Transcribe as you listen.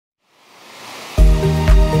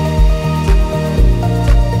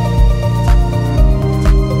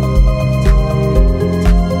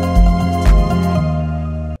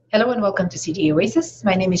Hello and welcome to CG Oasis.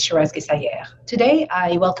 My name is Shiraz Gesayer. Today,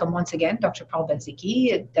 I welcome once again Dr. Paul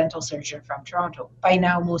Belzicki, a dental surgeon from Toronto. By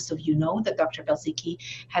now, most of you know that Dr. Belzicki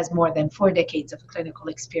has more than 4 decades of clinical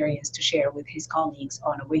experience to share with his colleagues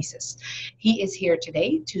on Oasis. He is here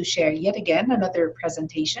today to share yet again another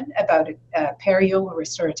presentation about a perio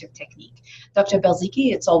restorative technique. Dr.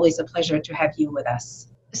 Belzicki, it's always a pleasure to have you with us.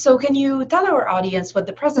 So can you tell our audience what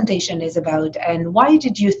the presentation is about and why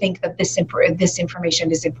did you think that this information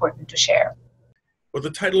is important to share? Well,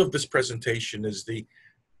 the title of this presentation is the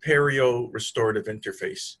Perio Restorative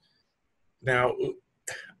Interface. Now,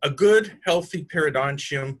 a good, healthy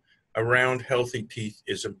periodontium around healthy teeth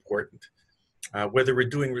is important, whether we're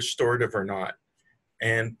doing restorative or not.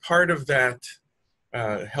 And part of that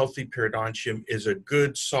healthy periodontium is a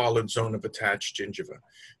good solid zone of attached gingiva.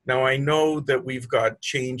 Now I know that we've got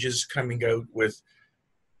changes coming out with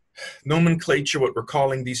nomenclature, what we're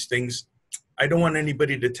calling these things. I don't want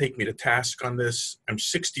anybody to take me to task on this. I'm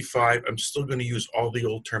 65, I'm still going to use all the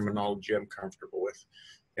old terminology I'm comfortable with,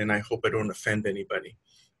 and I hope I don't offend anybody.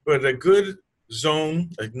 But a good zone,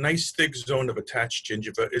 a nice thick zone of attached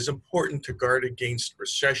gingiva is important to guard against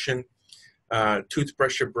recession,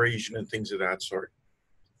 toothbrush abrasion, and things of that sort.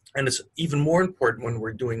 And it's even more important when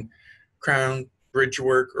we're doing crown, bridge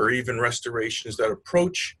work, or even restorations that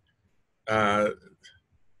approach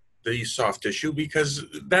the soft tissue, because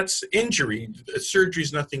that's injury. Surgery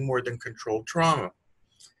is nothing more than controlled trauma.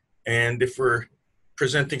 And if we're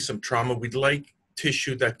presenting some trauma, we'd like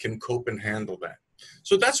tissue that can cope and handle that.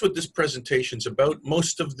 So that's what this presentation's about.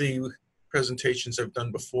 Most of the presentations I've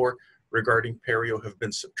done before regarding perio have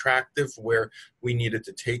been subtractive, where we needed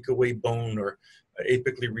to take away bone or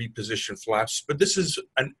apically reposition flaps, but this is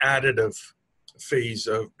an additive phase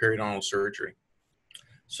of periodontal surgery.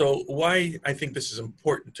 So why I think this is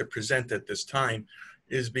important to present at this time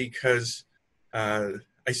is because I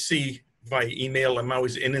see via email, I'm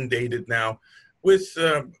always inundated now with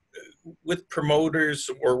promoters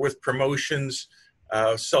or with promotions,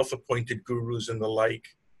 self-appointed gurus and the like,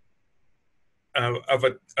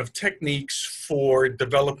 of techniques for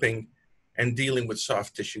developing and dealing with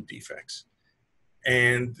soft tissue defects.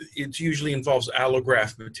 And it usually involves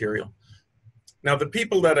allograft material. Now, the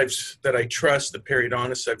people that I trust, the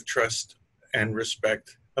periodontists I trust and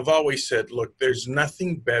respect, have always said, look, there's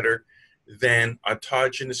nothing better than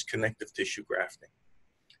autogenous connective tissue grafting.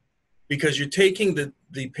 Because you're taking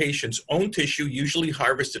the patient's own tissue, usually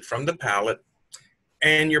harvested from the palate,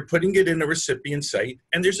 and you're putting it in a recipient site,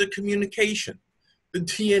 and there's a communication. The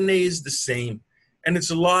DNA is the same. And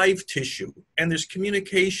it's live tissue, and there's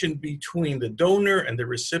communication between the donor and the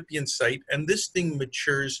recipient site, and this thing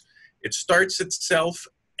matures. It starts itself,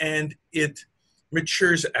 and it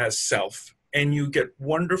matures as self, and you get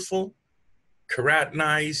wonderful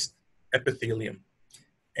keratinized epithelium.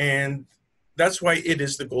 And that's why it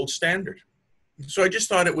is the gold standard. So I just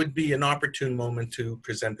thought it would be an opportune moment to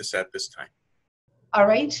present this at this time. All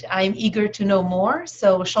right, I'm eager to know more,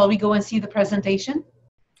 so shall we go and see the presentation?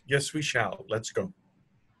 Yes, we shall. Let's go.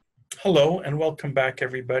 Hello, and welcome back,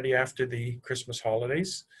 everybody, after the Christmas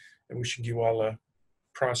holidays. And wishing you all a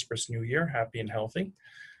prosperous new year, happy and healthy.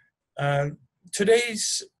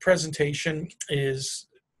 Today's presentation is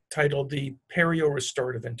titled the Perio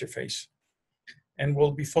Restorative Interface, and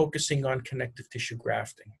we'll be focusing on connective tissue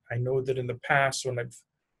grafting. I know that in the past, when I've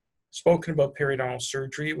spoken about periodontal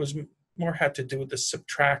surgery, it was more had to do with the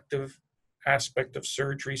subtractive aspect of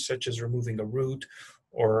surgery, such as removing a root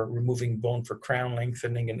or removing bone for crown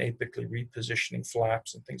lengthening and apically repositioning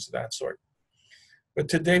flaps and things of that sort. But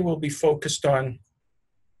today we'll be focused on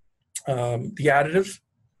the additive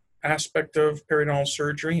aspect of periodontal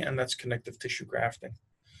surgery, and that's connective tissue grafting.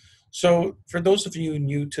 So for those of you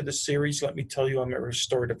new to the series, let me tell you I'm a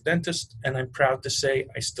restorative dentist, and I'm proud to say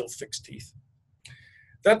I still fix teeth.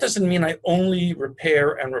 That doesn't mean I only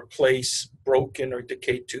repair and replace broken or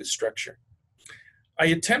decayed tooth structure. I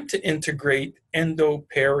attempt to integrate endo,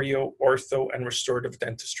 perio, ortho, and restorative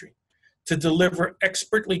dentistry to deliver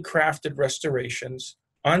expertly crafted restorations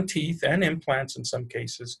on teeth and implants in some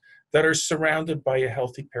cases that are surrounded by a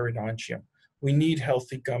healthy periodontium. We need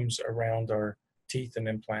healthy gums around our teeth and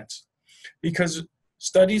implants because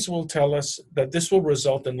studies will tell us that this will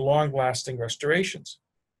result in long-lasting restorations.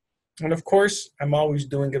 And of course, I'm always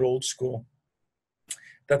doing it old school.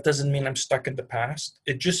 That doesn't mean I'm stuck in the past.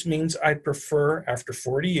 It just means I prefer, after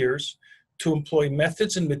 40 years, to employ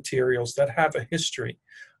methods and materials that have a history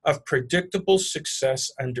of predictable success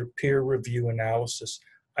under peer review analysis.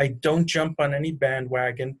 I don't jump on any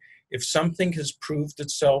bandwagon. If something has proved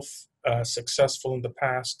itself successful in the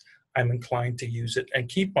past, I'm inclined to use it and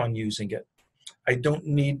keep on using it. I don't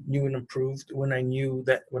need new and improved when I know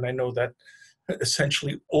that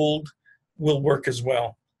essentially old will work as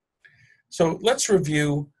well. So let's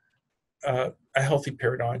review a healthy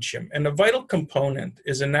periodontium. And a vital component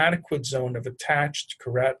is an adequate zone of attached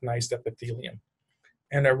keratinized epithelium.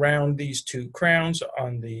 And around these two crowns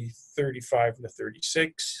on the 35 and the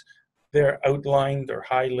 36, they're outlined or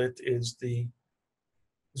highlighted is the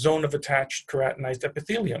zone of attached keratinized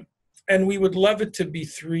epithelium. And we would love it to be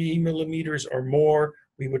 3 millimeters or more.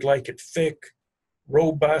 We would like it thick,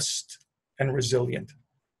 robust, and resilient.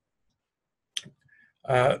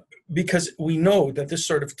 Because we know that this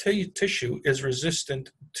sort of tissue is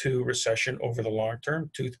resistant to recession over the long term,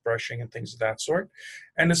 toothbrushing and things of that sort.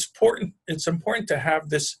 And it's important to have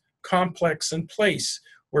this complex in place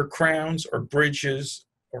where crowns or bridges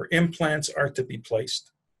or implants are to be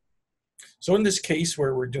placed. So in this case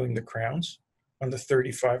where we're doing the crowns on the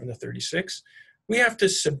 35 and the 36, we have to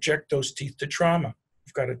subject those teeth to trauma.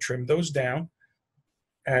 We've got to trim those down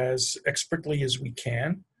as expertly as we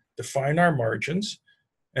can, define our margins,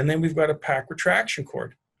 and then we've got a pack retraction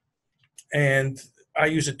cord. And I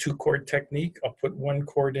use a 2-cord technique. I'll put 1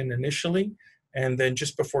 cord in initially, and then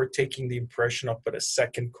just before taking the impression, I'll put a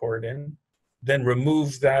 2nd cord in, then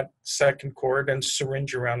remove that 2nd cord and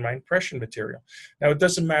syringe around my impression material. Now, it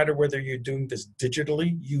doesn't matter whether you're doing this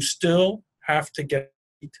digitally, you still have to get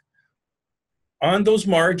on those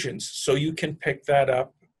margins so you can pick that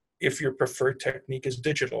up if your preferred technique is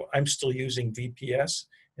digital. I'm still using VPS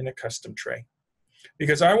in a custom tray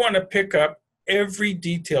because I want to pick up every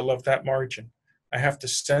detail of that margin. I have to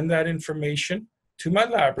send that information to my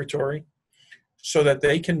laboratory so that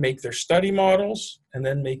they can make their study models and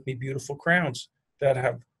then make me beautiful crowns that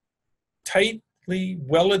have tightly,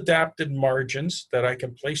 well-adapted margins that I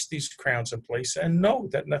can place these crowns in place and know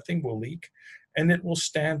that nothing will leak and it will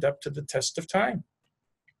stand up to the test of time.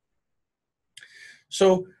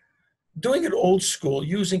 So doing it old school,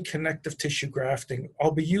 using connective tissue grafting,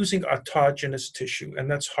 I'll be using autogenous tissue, and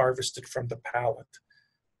that's harvested from the palate.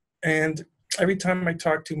 And every time I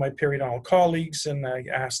talk to my periodontal colleagues and I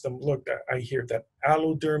ask them, look, I hear that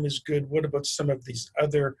alloderm is good. What about some of these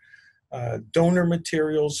other donor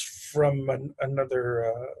materials from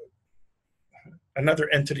another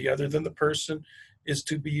entity other than the person is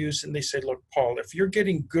to be used? And they say, look, Paul, if you're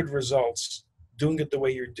getting good results doing it the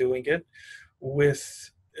way you're doing it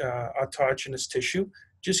with autogenous tissue,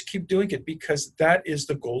 just keep doing it because that is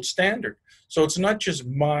the gold standard. So it's not just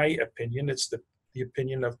my opinion, it's the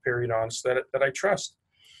opinion of periodontists that I trust.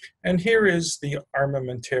 And here is the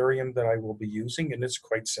armamentarium that I will be using, and it's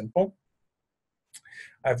quite simple.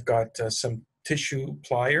 I've got some tissue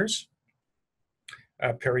pliers,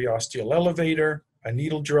 a periosteal elevator, a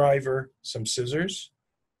needle driver, some scissors,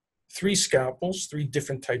 3 scalpels, 3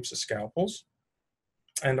 different types of scalpels,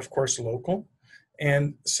 and of course local.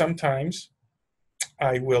 And sometimes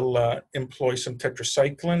I will employ some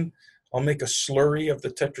tetracycline. I'll make a slurry of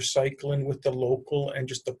the tetracycline with the local and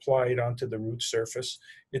just apply it onto the root surface.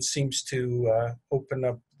 It seems to open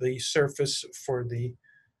up the surface for the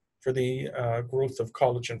growth of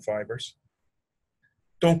collagen fibers.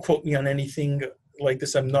 Don't quote me on anything like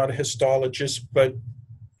this. I'm not a histologist, but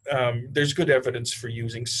there's good evidence for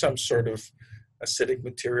using some sort of acidic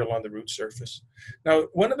material on the root surface. Now,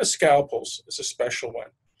 one of the scalpels is a special one.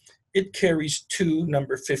 It carries 2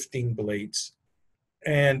 number 15 blades,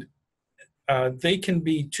 and they can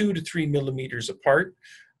be 2 to 3 millimeters apart.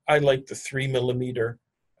 I like the 3 millimeter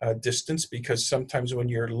distance because sometimes when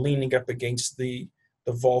you're leaning up against the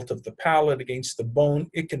vault of the palate, against the bone,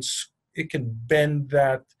 it can bend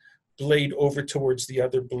that blade over towards the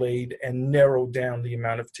other blade and narrow down the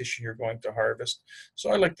amount of tissue you're going to harvest. So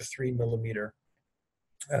I like the 3 millimeter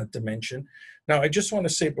dimension. Now, I just want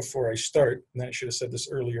to say before I start, and I should have said this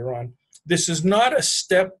earlier on, this is not a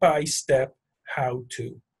step-by-step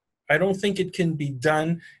how-to. I don't think it can be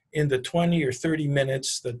done in the 20 or 30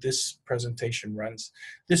 minutes that this presentation runs.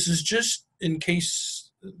 This is just in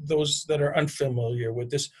case those that are unfamiliar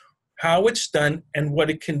with this, how it's done and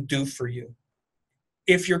what it can do for you.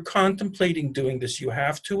 If you're contemplating doing this, you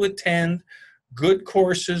have to attend good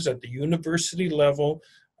courses at the university level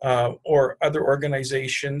or other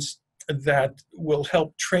organizations that will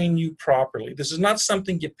help train you properly. This is not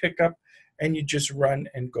something you pick up and you just run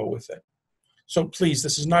and go with it. So please,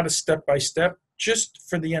 this is not a step-by-step, just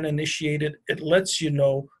for the uninitiated. It lets you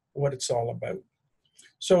know what it's all about.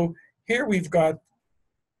 So here we've got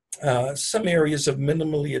some areas of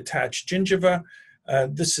minimally attached gingiva.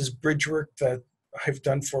 This is bridge work that I've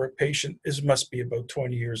done for a patient. This must be about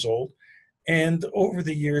 20 years old. And over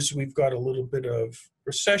the years, we've got a little bit of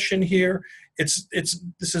recession here. This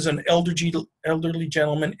is an elderly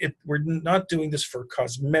gentleman. We're not doing this for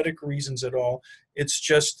cosmetic reasons at all. It's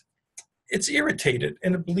just, it's irritated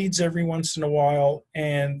and it bleeds every once in a while.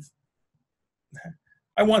 And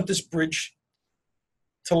I want this bridge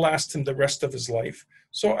to last him the rest of his life.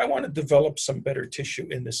 So I want to develop some better tissue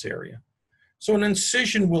in this area. So an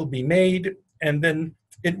incision will be made, and then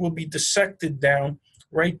it will be dissected down,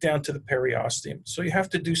 right down to the periosteum. So you have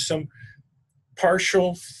to do some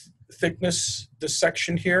partial thickness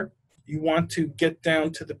dissection here. You want to get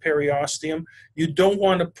down to the periosteum. You don't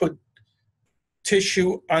want to put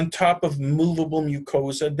tissue on top of movable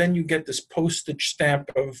mucosa. Then you get this postage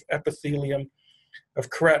stamp of epithelium, of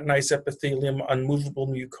keratinized epithelium on movable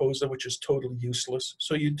mucosa, which is totally useless.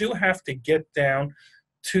 So you do have to get down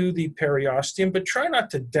to the periosteum, but try not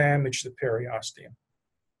to damage the periosteum.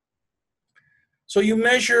 So you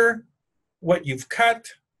measure what you've cut,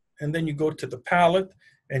 and then you go to the palate,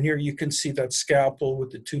 and here you can see that scalpel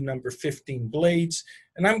with the two number 15 blades.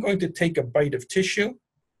 And I'm going to take a bite of tissue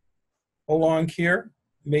along here,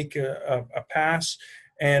 make a pass.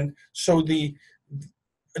 And so the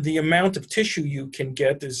amount of tissue you can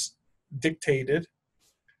get is dictated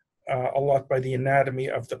a lot by the anatomy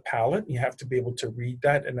of the palate. You have to be able to read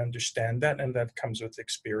that and understand that, and that comes with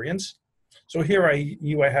experience. So here I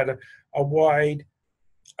knew I had a wide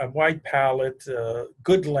palate,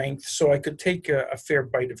 good length, so I could take a fair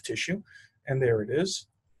bite of tissue, and there it is.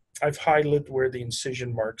 I've highlighted where the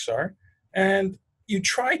incision marks are, and you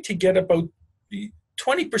try to get about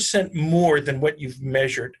 20% more than what you've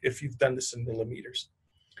measured if you've done this in millimeters.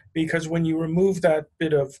 Because when you remove that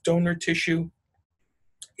bit of donor tissue,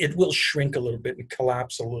 it will shrink a little bit and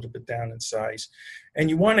collapse a little bit down in size. And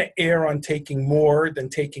you want to err on taking more than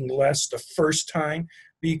taking less the first time,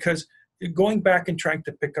 because going back and trying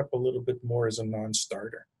to pick up a little bit more is a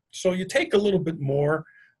non-starter. So you take a little bit more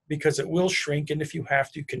because it will shrink, and if you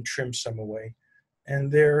have to, you can trim some away. And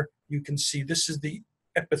there you can see this is the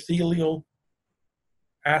epithelial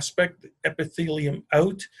aspect, the epithelium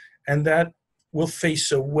out, and that will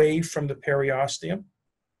face away from the periosteum.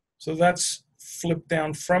 So that's flipped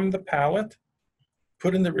down from the palate,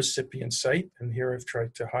 put in the recipient site, and here I've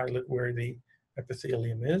tried to highlight where the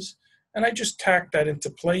epithelium is, and I just tack that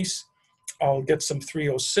into place. I'll get some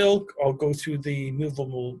 3/0 silk, I'll go through the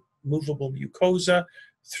movable mucosa,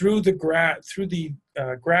 through the graft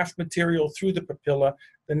material, through the papilla,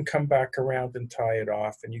 then come back around and tie it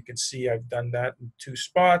off. And you can see I've done that in 2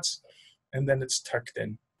 spots, and then it's tucked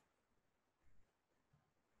in.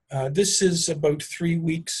 This is about 3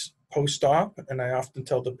 weeks post-op, and I often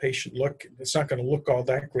tell the patient, look, it's not going to look all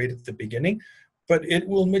that great at the beginning, but it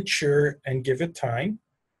will mature, and give it time.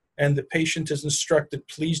 And the patient is instructed,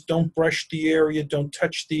 please don't brush the area, don't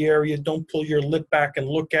touch the area, don't pull your lip back and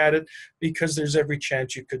look at it, because there's every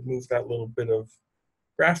chance you could move that little bit of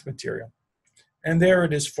graft material. And there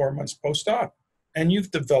it is 4 months post-op. And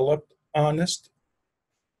you've developed honest,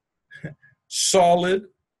 solid,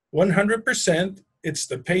 100%, it's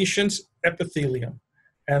the patient's epithelium.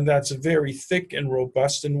 And that's very thick and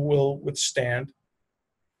robust and will withstand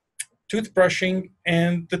toothbrushing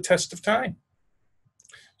and the test of time.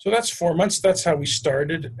 So that's 4 months. That's how we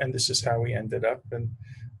started, and this is how we ended up. And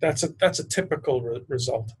that's a typical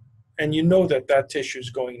result. And you know that tissue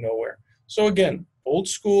is going nowhere. So again, old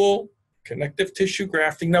school connective tissue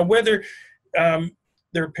grafting. Now, whether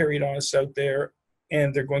there are periodontists out there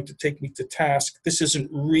and they're going to take me to task, this isn't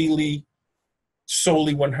really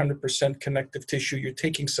solely 100% connective tissue. You're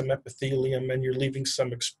taking some epithelium and you're leaving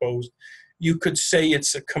some exposed. You could say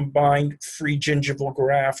it's a combined free gingival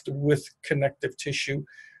graft with connective tissue.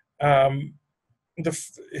 However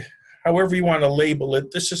you want to label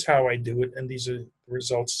it, this is how I do it, and these are the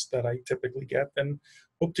results that I typically get, and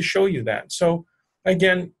hope to show you that. So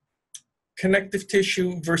again, connective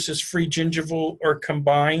tissue versus free gingival or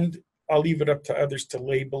combined, I'll leave it up to others to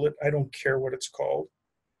label it. I don't care what it's called.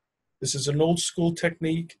 This is an old school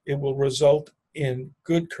technique. It will result in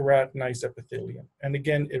good keratinized epithelium. And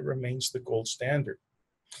again, it remains the gold standard.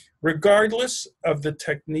 Regardless of the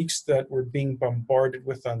techniques that we're being bombarded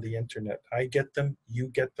with on the internet, I get them, you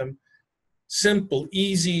get them. Simple,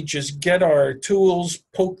 easy, just get our tools,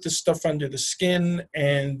 poke the stuff under the skin,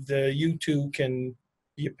 and you too can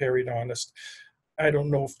be a periodontist. I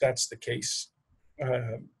don't know if that's the case,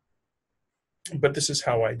 but this is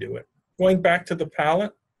how I do it. Going back to the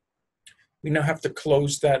palate, we now have to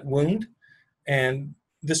close that wound. And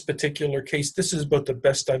this particular case, this is about the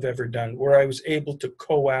best I've ever done, where I was able to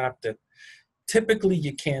coapt it. Typically,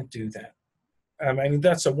 you can't do that. I mean,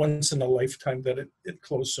 that's a once in a lifetime that it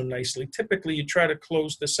closed so nicely. Typically, you try to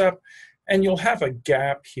close this up, and you'll have a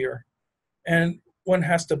gap here. And one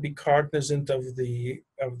has to be cognizant of the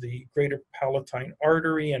greater palatine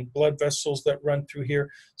artery and blood vessels that run through here.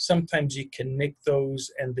 Sometimes you can nick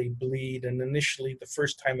those and they bleed, and initially the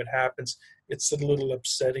first time it happens, it's a little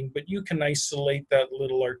upsetting, but you can isolate that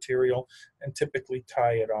little arteriole and typically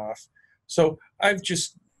tie it off. So I've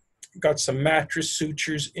just got some mattress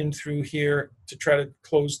sutures in through here to try to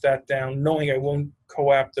close that down, knowing I won't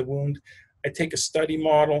coap the wound. I take a study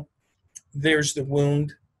model. There's the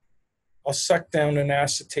wound. I'll suck down an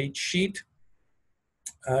acetate sheet,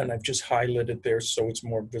 and I've just highlighted there so it's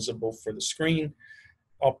more visible for the screen.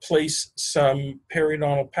 I'll place some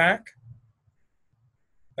periodontal pack,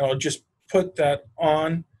 and I'll just put that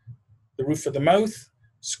on the roof of the mouth,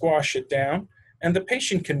 squash it down, and the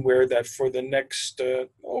patient can wear that for the next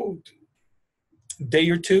day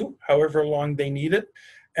or two, however long they need it.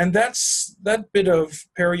 And that bit of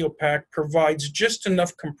periopack provides just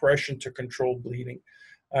enough compression to control bleeding.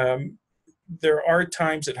 There are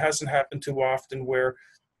times, it hasn't happened too often, where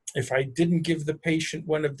if I didn't give the patient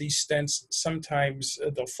one of these stents, sometimes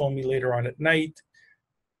they'll phone me later on at night.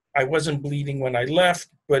 I wasn't bleeding when I left,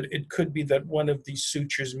 but it could be that one of these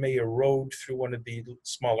sutures may erode through one of the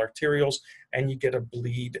small arterioles and you get a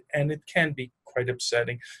bleed, and it can be quite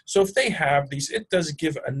upsetting. So if they have these, it does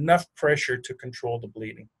give enough pressure to control the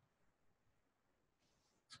bleeding.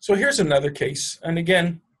 So here's another case, and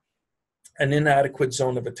again, an inadequate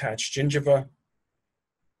zone of attached gingiva.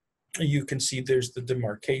 You can see there's the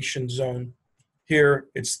demarcation zone. Here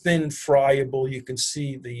it's thin, friable. You can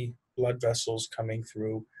see the blood vessels coming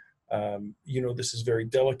through. This is very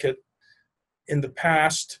delicate. In the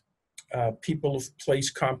past, people have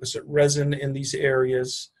placed composite resin in these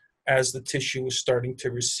areas as the tissue was starting to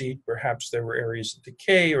recede. Perhaps there were areas of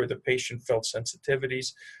decay or the patient felt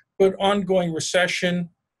sensitivities. But ongoing recession,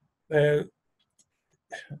 the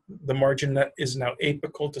margin is now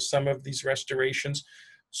apical to some of these restorations.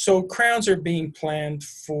 So crowns are being planned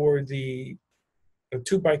for the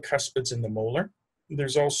two bicuspids in the molar.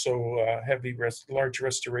 There's also large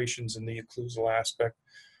restorations in the occlusal aspect.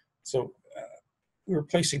 So we're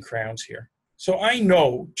placing crowns here. So I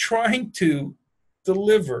know trying to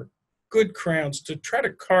deliver good crowns, to try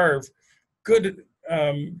to carve good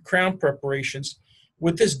crown preparations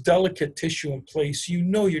with this delicate tissue in place,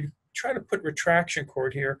 you try to put retraction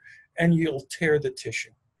cord here and you'll tear the tissue.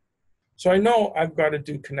 So I know I've got to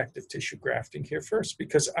do connective tissue grafting here first,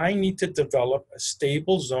 because I need to develop a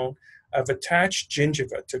stable zone of attached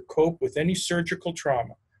gingiva to cope with any surgical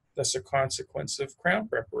trauma that's a consequence of crown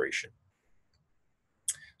preparation.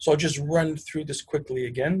 So I'll just run through this quickly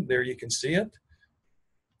again. There you can see it.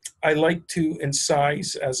 I like to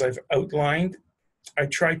incise as I've outlined. I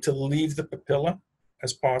try to leave the papilla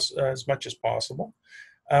as much as possible.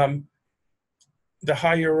 The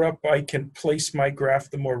higher up I can place my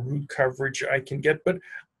graft, the more root coverage I can get. But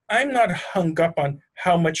I'm not hung up on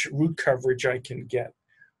how much root coverage I can get.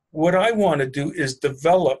 What I want to do is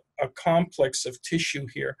develop a complex of tissue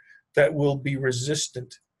here that will be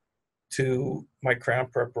resistant to my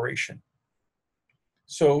crown preparation.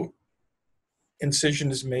 So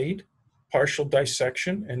incision is made, partial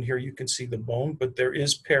dissection, and here you can see the bone, but there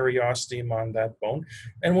is periosteum on that bone.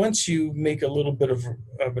 And once you make a little bit of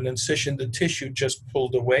an incision, the tissue just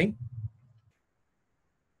pulled away.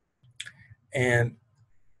 And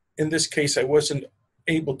in this case, I wasn't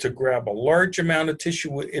able to grab a large amount of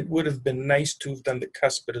tissue. It would have been nice to have done the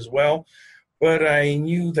cuspid as well, but I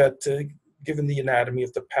knew that given the anatomy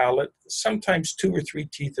of the palate, sometimes 2 or 3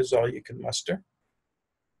 teeth is all you can muster.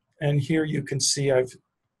 And here you can see I've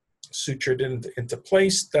sutured into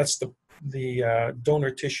place. That's the donor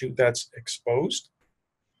tissue that's exposed.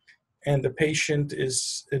 And the patient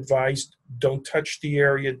is advised, don't touch the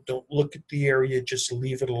area, don't look at the area, just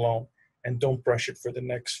leave it alone, and don't brush it for the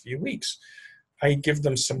next few weeks. I give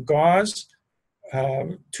them some gauze,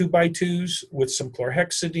 2x2s with some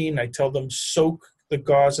chlorhexidine. I tell them soak the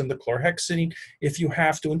gauze in the chlorhexidine if you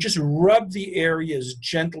have to, and just rub the area as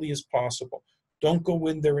gently as possible. Don't go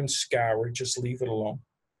in there and scour, just leave it alone.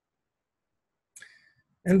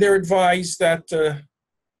 And they're advised that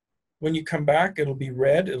when you come back, it'll be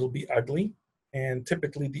red, it'll be ugly, and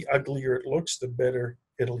typically the uglier it looks, the better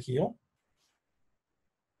it'll heal.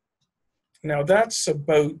 Now that's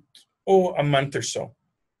about, a month or so,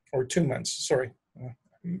 or 2 months, sorry.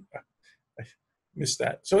 I missed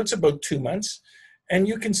that. So it's about 2 months, and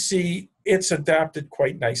you can see it's adapted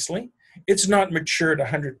quite nicely. It's not matured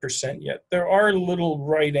 100% yet. There are little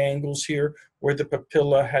right angles here where the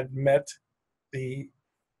papilla had met the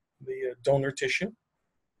donor tissue.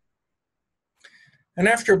 And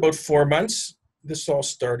after about 4 months, this all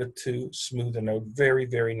started to smoothen out very,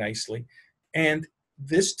 very nicely. And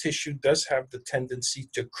this tissue does have the tendency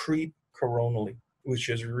to creep coronally, which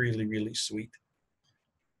is really, really sweet.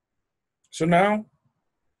 So now,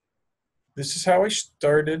 this is how I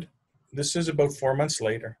started. This is about 4 months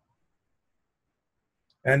later.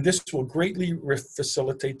 And this will greatly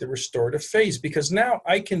facilitate the restorative phase, because now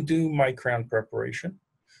I can do my crown preparation,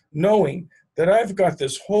 knowing that I've got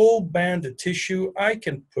this whole band of tissue. I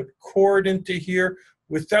can put cord into here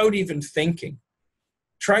without even thinking.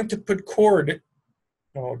 Trying to put cord,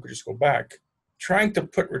 I'll just go back. Trying to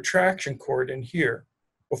put retraction cord in here.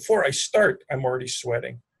 Before I start, I'm already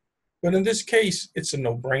sweating. But in this case, it's a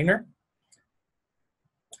no-brainer.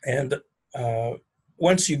 And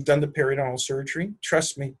once you've done the periodontal surgery,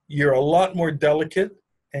 trust me, you're a lot more delicate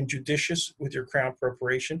and judicious with your crown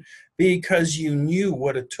preparation because you knew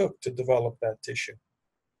what it took to develop that tissue.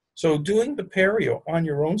 So doing the perio on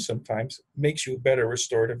your own sometimes makes you a better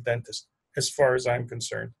restorative dentist, as far as I'm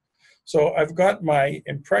concerned. So I've got my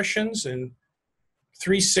impressions in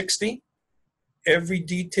 360. Every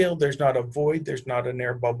detail, there's not a void, there's not an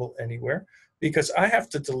air bubble anywhere, because I have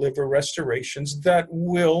to deliver restorations that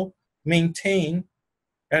will maintain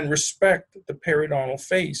and respect the periodontal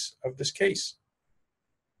face of this case.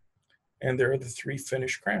 And there are the 3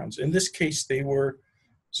 finished crowns. In this case, they were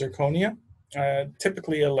zirconia.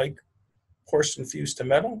 Typically, I like porcelain fused to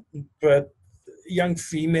metal, but young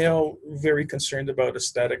female, very concerned about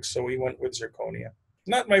aesthetics, so we went with zirconia.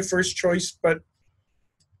 Not my first choice, but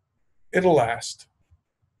it'll last.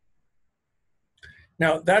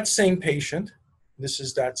 Now, that same patient, this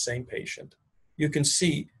is that same patient. You can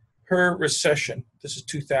see her recession, this is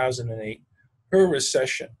 2008, her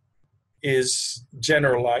recession is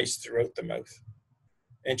generalized throughout the mouth.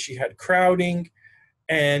 And she had crowding,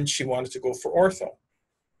 and she wanted to go for ortho.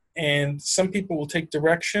 And some people will take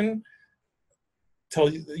direction,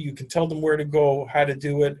 you can tell them where to go, how to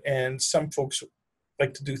do it, and some folks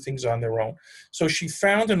like to do things on their own. So she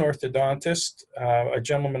found an orthodontist, a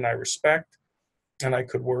gentleman I respect and I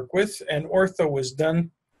could work with, and ortho was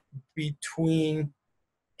done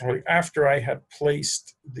after I had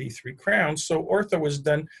placed the 3 crowns. So ortho was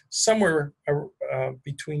done somewhere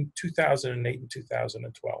between 2008 and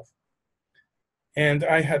 2012. And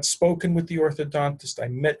I had spoken with the orthodontist, I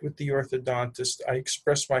met with the orthodontist, I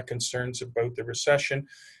expressed my concerns about the recession.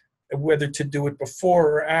 Whether to do it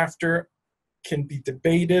before or after can be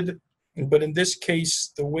debated, but in this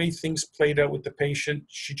case, the way things played out with the patient,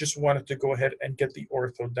 she just wanted to go ahead and get the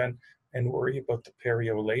ortho done and worry about the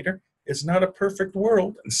perio later. It's not a perfect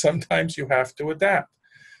world, and sometimes you have to adapt.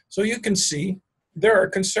 So you can see there are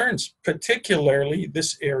concerns, particularly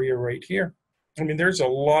this area right here. I mean, there's a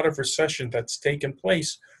lot of recession that's taken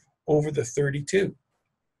place over the 32.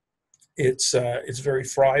 It's very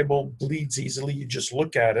friable, bleeds easily. You just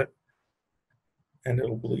look at it, and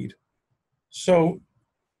it'll bleed. So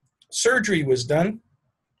surgery was done,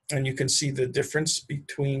 and you can see the difference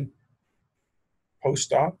between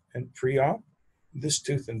post-op and pre-op, this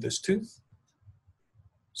tooth and this tooth.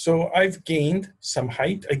 So I've gained some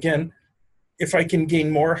height. Again, if I can gain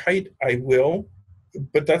more height, I will,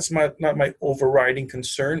 but that's not my overriding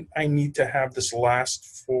concern. I need to have this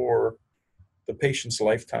last for the patient's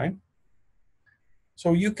lifetime.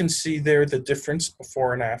 So you can see there the difference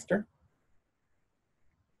before and after.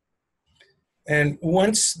 And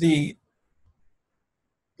once the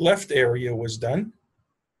left area was done,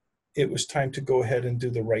 it was time to go ahead and do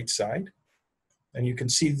the right side. And you can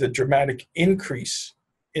see the dramatic increase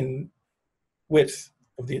in width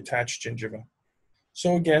of the attached gingiva.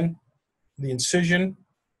 So again, the incision,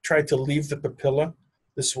 tried to leave the papilla.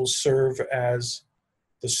 This will serve as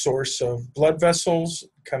the source of blood vessels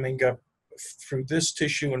coming up through this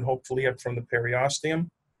tissue and hopefully up from the periosteum.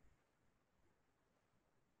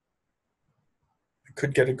 I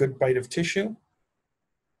could get a good bite of tissue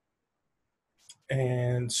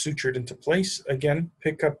and sutured into place. Again,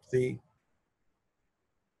 pick up the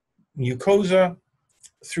mucosa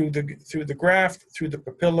through the graft, through the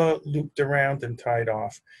papilla, looped around and tied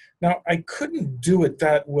off. Now, I couldn't do it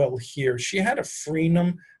that well here. She had a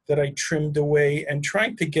frenum that I trimmed away, and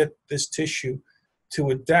trying to get this tissue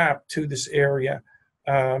to adapt to this area,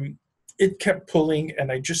 it kept pulling,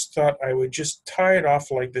 and I just thought I would just tie it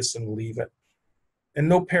off like this and leave it. And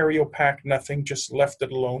no perio pack, nothing, just left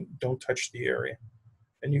it alone, don't touch the area.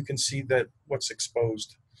 And you can see that what's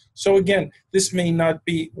exposed. So again, this may not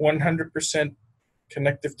be 100%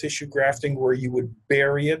 connective tissue grafting where you would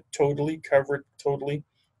bury it totally, cover it totally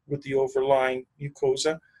with the overlying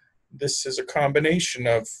mucosa. This is a combination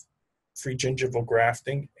of free gingival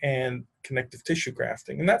grafting and connective tissue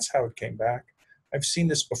grafting, and that's how it came back. I've seen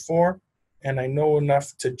this before, and I know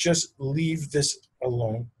enough to just leave this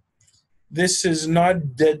alone. This is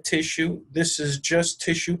not dead tissue. This is just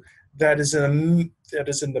tissue that is in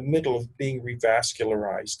the middle of being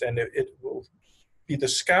revascularized, and it will be the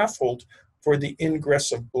scaffold for the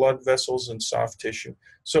ingress of blood vessels and soft tissue.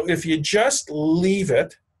 So if you just leave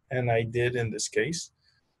it, and I did in this case,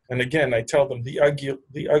 and again, I tell them the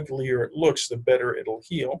uglier it looks, the better it'll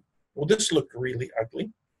heal. Well, this looked really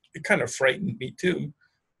ugly. It kind of frightened me too.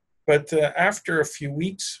 But after a few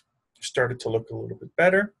weeks, it started to look a little bit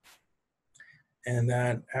better. And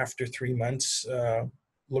then after 3 months,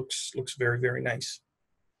 looks very, very nice.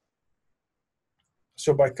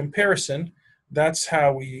 So by comparison, this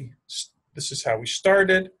is how we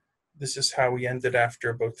started. This is how we ended after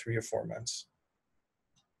about 3 or 4 months.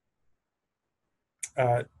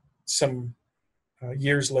 Some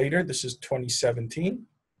years later, this is 2017.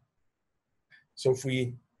 So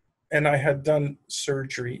and I had done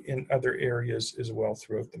surgery in other areas as well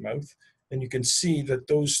throughout the mouth. And you can see that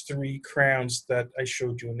those 3 crowns that I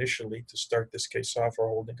showed you initially to start this case off are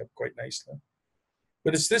holding up quite nicely.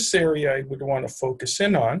 But it's this area I would want to focus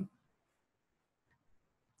in on.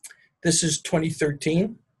 This is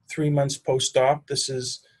 2013, 3 months post-op. This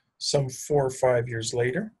is some 4 or 5 years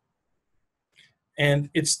later. And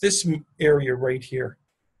it's this area right here.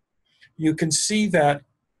 You can see that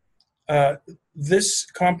this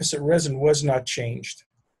composite resin was not changed.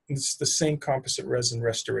 It's the same composite resin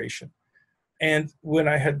restoration. And when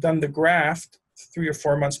I had done the graft 3 or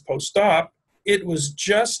 4 months post-op, it was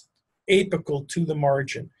just apical to the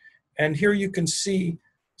margin. And here you can see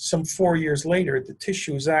some 4 years later, the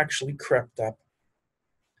tissue is actually crept up.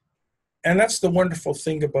 And that's the wonderful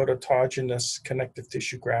thing about autogenous connective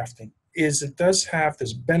tissue grafting, is it does have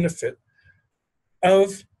this benefit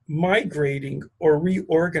of migrating or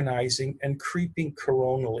reorganizing and creeping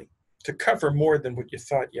coronally to cover more than what you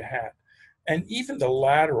thought you had. And even the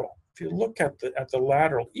lateral, if you look at the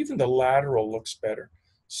lateral, even the lateral looks better.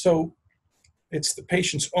 So it's the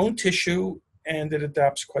patient's own tissue, and it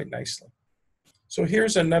adapts quite nicely. So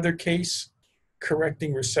here's another case,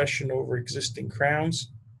 correcting recession over existing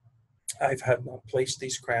crowns. I've had not placed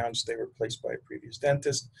these crowns. They were placed by a previous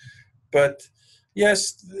dentist. But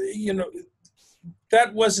yes, you know,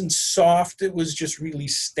 that wasn't soft. It was just really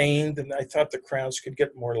stained, and I thought the crowns could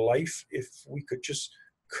get more life if we could just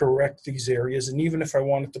correct these areas. And even if I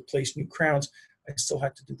wanted to place new crowns, I still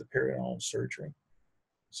had to do the periodontal surgery.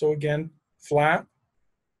 So again, flap,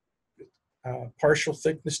 partial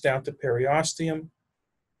thickness down to periosteum,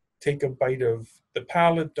 take a bite of the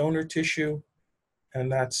palate, donor tissue,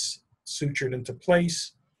 and that's sutured into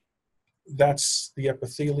place. That's the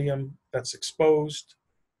epithelium that's exposed.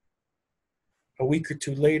 A week or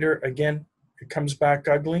 2 later, again, it comes back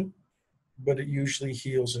ugly, but it usually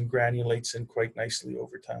heals and granulates in quite nicely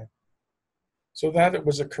over time. So that it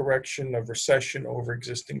was a correction of recession over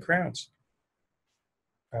existing crowns,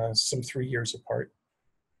 some 3 years apart.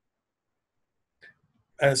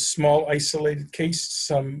 A small isolated case,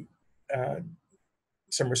 some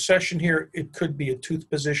recession here. It could be a tooth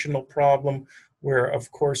positional problem where,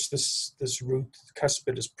 of course, this root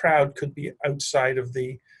cuspid is proud, could be outside of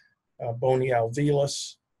the bony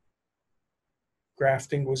alveolus.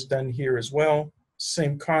 Grafting was done here as well.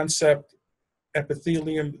 Same concept,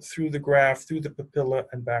 epithelium through the graft, through the papilla,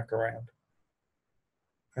 and back around.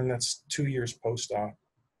 And that's 2 years post-op.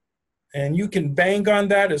 And you can bang on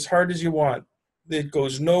that as hard as you want. It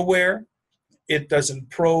goes nowhere. It doesn't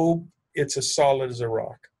probe. It's as solid as a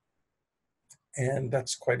rock. And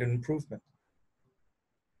that's quite an improvement.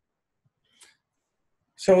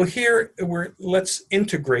 So here, let's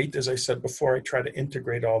integrate, as I said before, I try to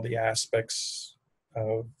integrate all the aspects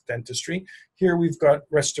of dentistry. Here we've got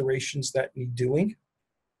restorations that need doing.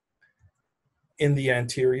 In the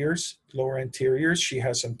anteriors, lower anteriors, she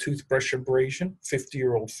has some toothbrush abrasion,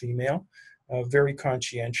 50-year-old female, very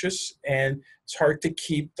conscientious, and it's hard to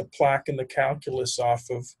keep the plaque and the calculus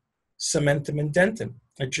off of cementum and dentin.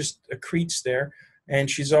 It just accretes there. And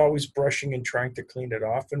she's always brushing and trying to clean it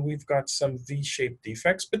off. And we've got some V-shaped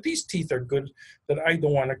defects, but these teeth are good that I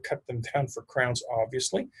don't want to cut them down for crowns,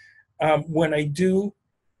 obviously. When I do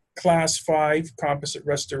class 5 composite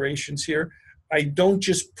restorations here, I don't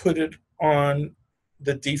just put it on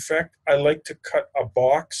the defect. I like to cut a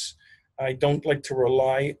box. I don't like to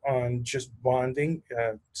rely on just bonding.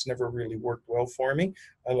 It's never really worked well for me.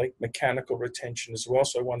 I like mechanical retention as well.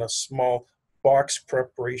 So I want a small box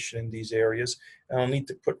preparation in these areas. And I'll need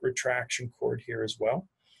to put retraction cord here as well.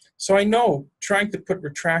 So I know trying to put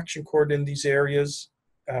retraction cord in these areas,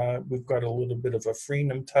 we've got a little bit of a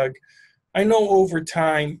frenum tug. I know over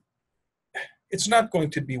time, it's not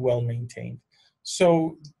going to be well maintained.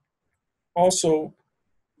 So Also,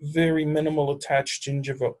 very minimal attached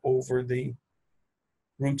gingiva over the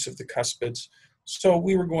roots of the cuspids. So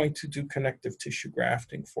we were going to do connective tissue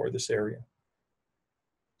grafting for this area.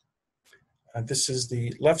 This is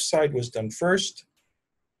the left side was done first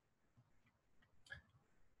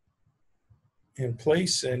in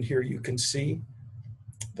place, and here you can see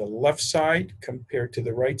the left side compared to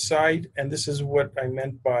the right side, and this is what I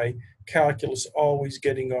meant by calculus always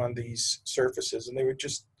getting on these surfaces, and they were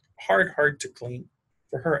just hard to clean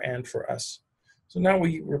for her and for us. So now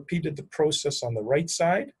we repeated the process on the right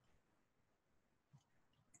side.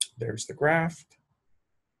 There's the graft,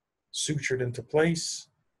 sutured into place.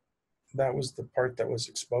 That was the part that was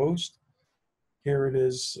exposed. Here it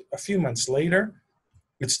is a few months later.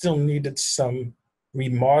 It still needed some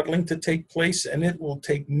remodeling to take place, and it will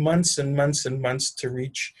take months and months and months to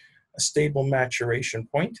reach a stable maturation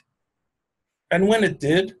point. And when it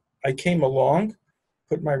did, I came along,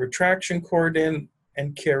 put my retraction cord in,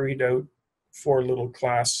 and carried out 4 little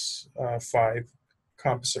class 5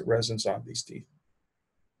 composite resins on these teeth.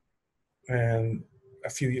 And a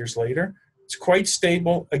few years later, it's quite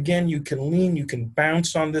stable. Again, you can lean, you can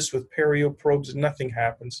bounce on this with perio probes, nothing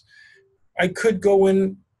happens. I could go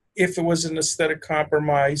in, if it was an aesthetic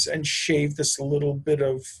compromise, and shave this little bit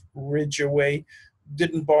of ridge away.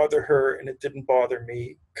 Didn't bother her, and it didn't bother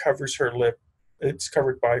me. Covers her lip. It's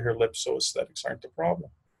covered by her lip, so aesthetics aren't a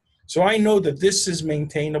problem. So I know that this is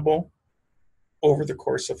maintainable over the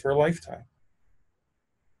course of her lifetime.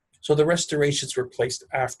 So the restorations were placed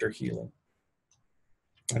after healing.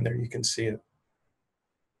 And there you can see it.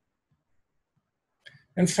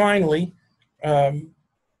 And finally,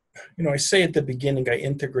 I say at the beginning, I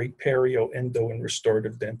integrate perio, endo, and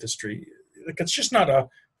restorative dentistry. Like, it's just not a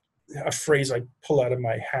phrase I pull out of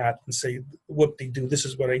my hat and say, whoop-de-doo, this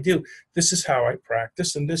is what I do. This is how I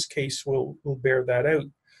practice, and this case will bear that out.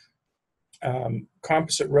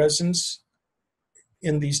 Composite resins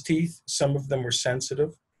in these teeth, some of them were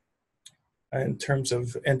sensitive in terms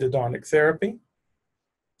of endodontic therapy.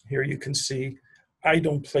 Here you can see I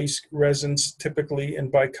don't place resins typically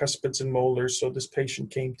in bicuspids and molars, so this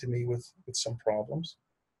patient came to me with some problems.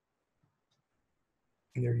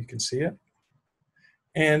 And there you can see it.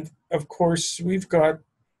 And of course, we've got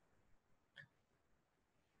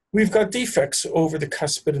defects over the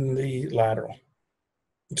cuspid and the lateral.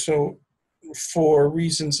 So for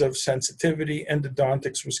reasons of sensitivity,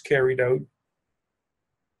 endodontics was carried out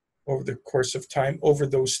over the course of time over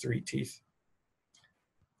those 3 teeth.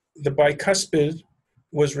 The bicuspid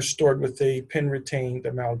was restored with a pin-retained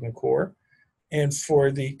amalgam core. And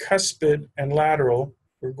for the cuspid and lateral,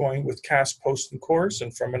 we're going with cast post and cores.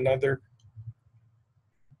 And from another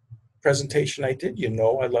presentation I did,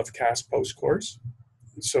 I love cast post cores.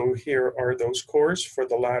 So here are those cores for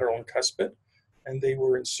the lateral and cuspid, and they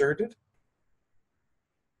were inserted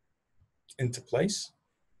into place.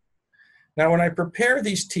 Now, when I prepare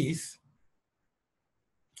these teeth,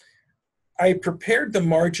 I prepared the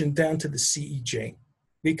margin down to the CEJ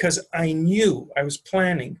because I knew I was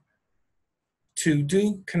planning to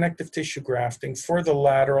do connective tissue grafting for the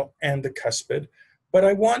lateral and the cuspid, but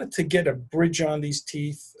I wanted to get a bridge on these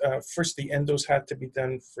teeth. First, the endos had to be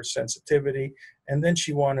done for sensitivity, and then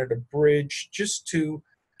she wanted a bridge just to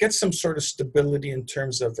get some sort of stability in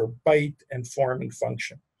terms of her bite and form and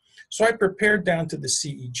function. So I prepared down to the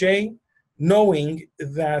CEJ, knowing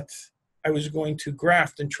that I was going to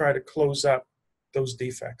graft and try to close up those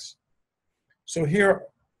defects. So here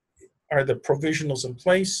are the provisionals in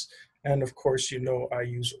place. And of course, I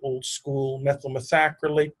use old school methyl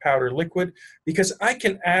methacrylate powder liquid because I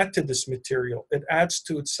can add to this material. It adds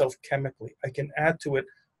to itself chemically. I can add to it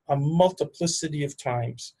a multiplicity of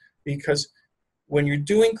times because when you're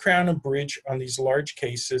doing crown and bridge on these large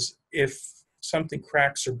cases, if something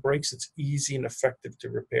cracks or breaks, it's easy and effective to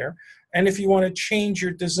repair. And if you want to change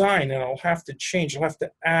your design, and I'll have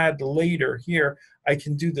to add later here, I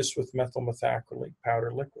can do this with methyl methacrylate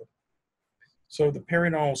powder liquid. So the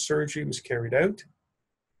periodontal surgery was carried out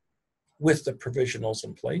with the provisionals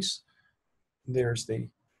in place. There's the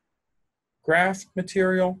graft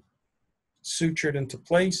material sutured into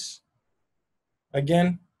place.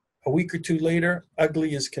 Again, a week or 2 later,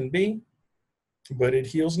 ugly as can be, but it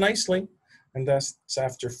heals nicely. And that's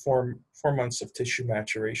after four months of tissue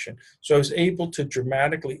maturation. So I was able to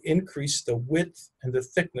dramatically increase the width and the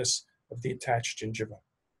thickness of the attached gingiva.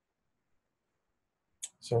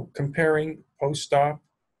 So comparing post-op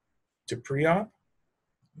to pre-op,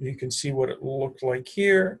 you can see what it looked like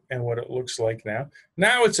here and what it looks like now.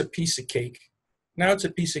 Now it's a piece of cake. Now it's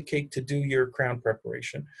a piece of cake to do your crown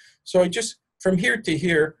preparation. So from here to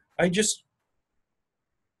here, I just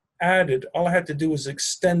added, all I had to do was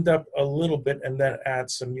extend up a little bit and then add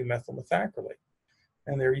some new methyl methacrylate.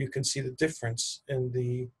 And there you can see the difference in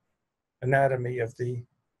the anatomy of the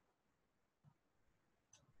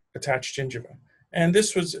attached gingiva.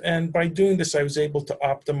 And by doing this, I was able to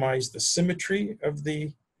optimize the symmetry of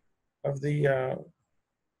the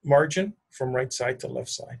margin from right side to left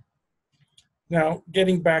side. Now,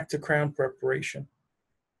 getting back to crown preparation.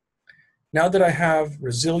 Now that I have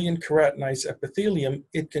resilient keratinized epithelium,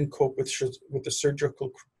 it can cope with the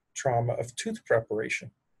surgical trauma of tooth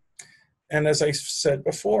preparation. And as I said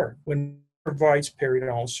before, when it provides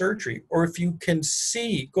periodontal surgery, or if you can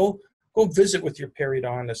see, go visit with your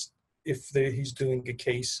periodontist if he's doing a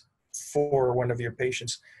case for one of your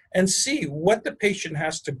patients, and see what the patient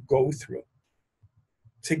has to go through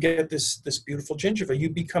to get this beautiful gingiva. You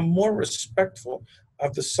become more respectful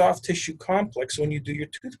of the soft tissue complex when you do your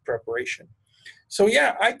tooth preparation. So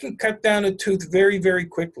yeah, I can cut down a tooth very, very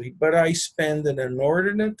quickly, but I spend an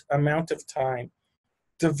inordinate amount of time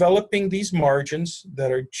developing these margins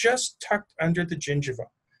that are just tucked under the gingiva.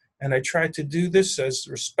 And I try to do this as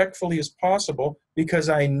respectfully as possible because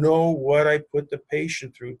I know what I put the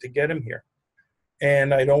patient through to get him here.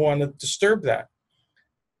 And I don't want to disturb that.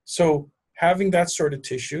 So having that sort of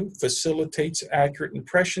tissue facilitates accurate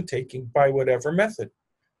impression taking by whatever method,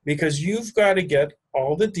 because you've got to get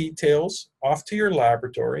all the details off to your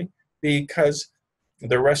laboratory, because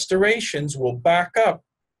the restorations will back up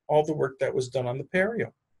all the work that was done on the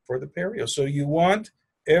perio, for the perio. So you want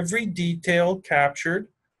every detail captured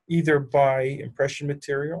either by impression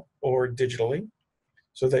material or digitally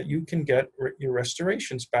so that you can get your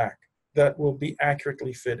restorations back that will be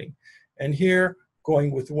accurately fitting. And here,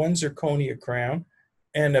 going with one zirconia crown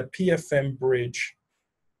and a PFM bridge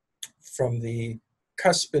from the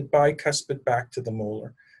bicuspid back to the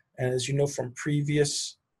molar. And as you know from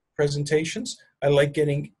previous presentations, I like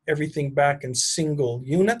getting everything back in single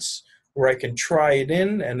units where I can try it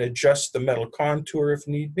in and adjust the metal contour if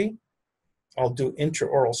need be. I'll do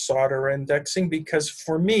intraoral solder indexing because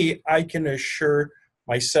for me, I can assure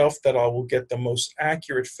myself that I will get the most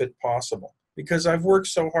accurate fit possible because I've worked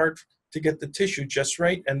so hard to get the tissue just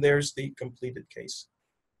right, and there's the completed case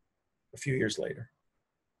a few years later.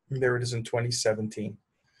 And there it is in 2017.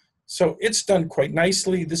 So it's done quite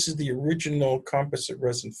nicely. This is the original composite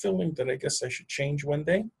resin filling that I guess I should change one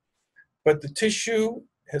day. But the tissue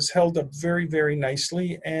has held up very, very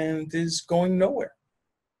nicely and is going nowhere,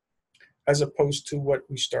 as opposed to what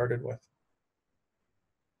we started with.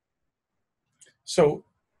 So,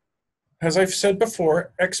 as I've said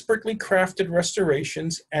before, expertly crafted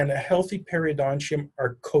restorations and a healthy periodontium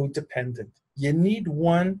are codependent. You need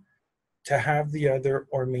one to have the other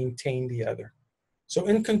or maintain the other. So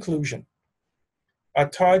in conclusion,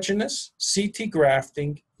 autogenous CT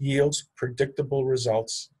grafting yields predictable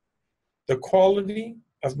results. The quality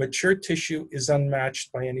of mature tissue is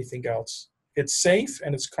unmatched by anything else. It's safe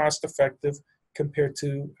and it's cost-effective compared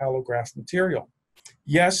to allograft material.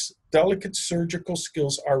 Yes, delicate surgical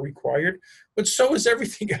skills are required, but so is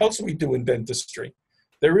everything else we do in dentistry.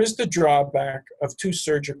 There is the drawback of 2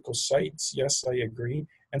 surgical sites, yes, I agree,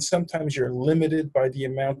 and sometimes you're limited by the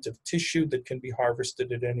amount of tissue that can be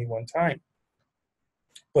harvested at any one time.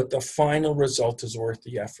 But the final result is worth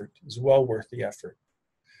the effort, is well worth the effort.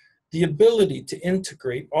 The ability to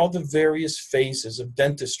integrate all the various phases of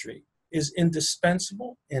dentistry is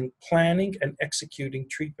indispensable in planning and executing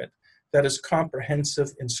treatment that is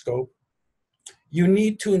comprehensive in scope. You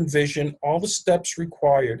need to envision all the steps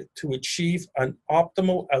required to achieve an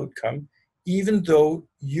optimal outcome, even though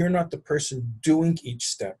you're not the person doing each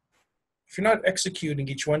step. If you're not executing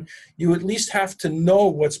each one, you at least have to know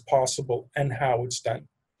what's possible and how it's done.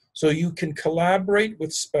 So you can collaborate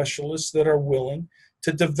with specialists that are willing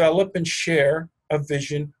to develop and share a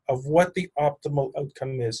vision of what the optimal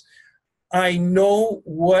outcome is. I know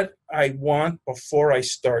what I want before I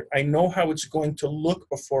start. I know how it's going to look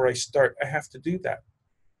before I start. I have to do that.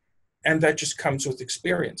 And that just comes with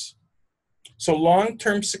experience. So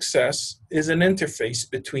long-term success is an interface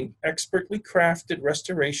between expertly crafted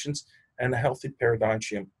restorations and a healthy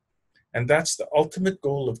periodontium. And that's the ultimate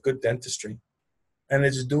goal of good dentistry. And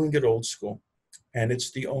it's doing it old school. And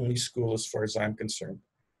it's the only school as far as I'm concerned.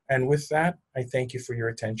 And with that, I thank you for your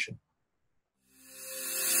attention.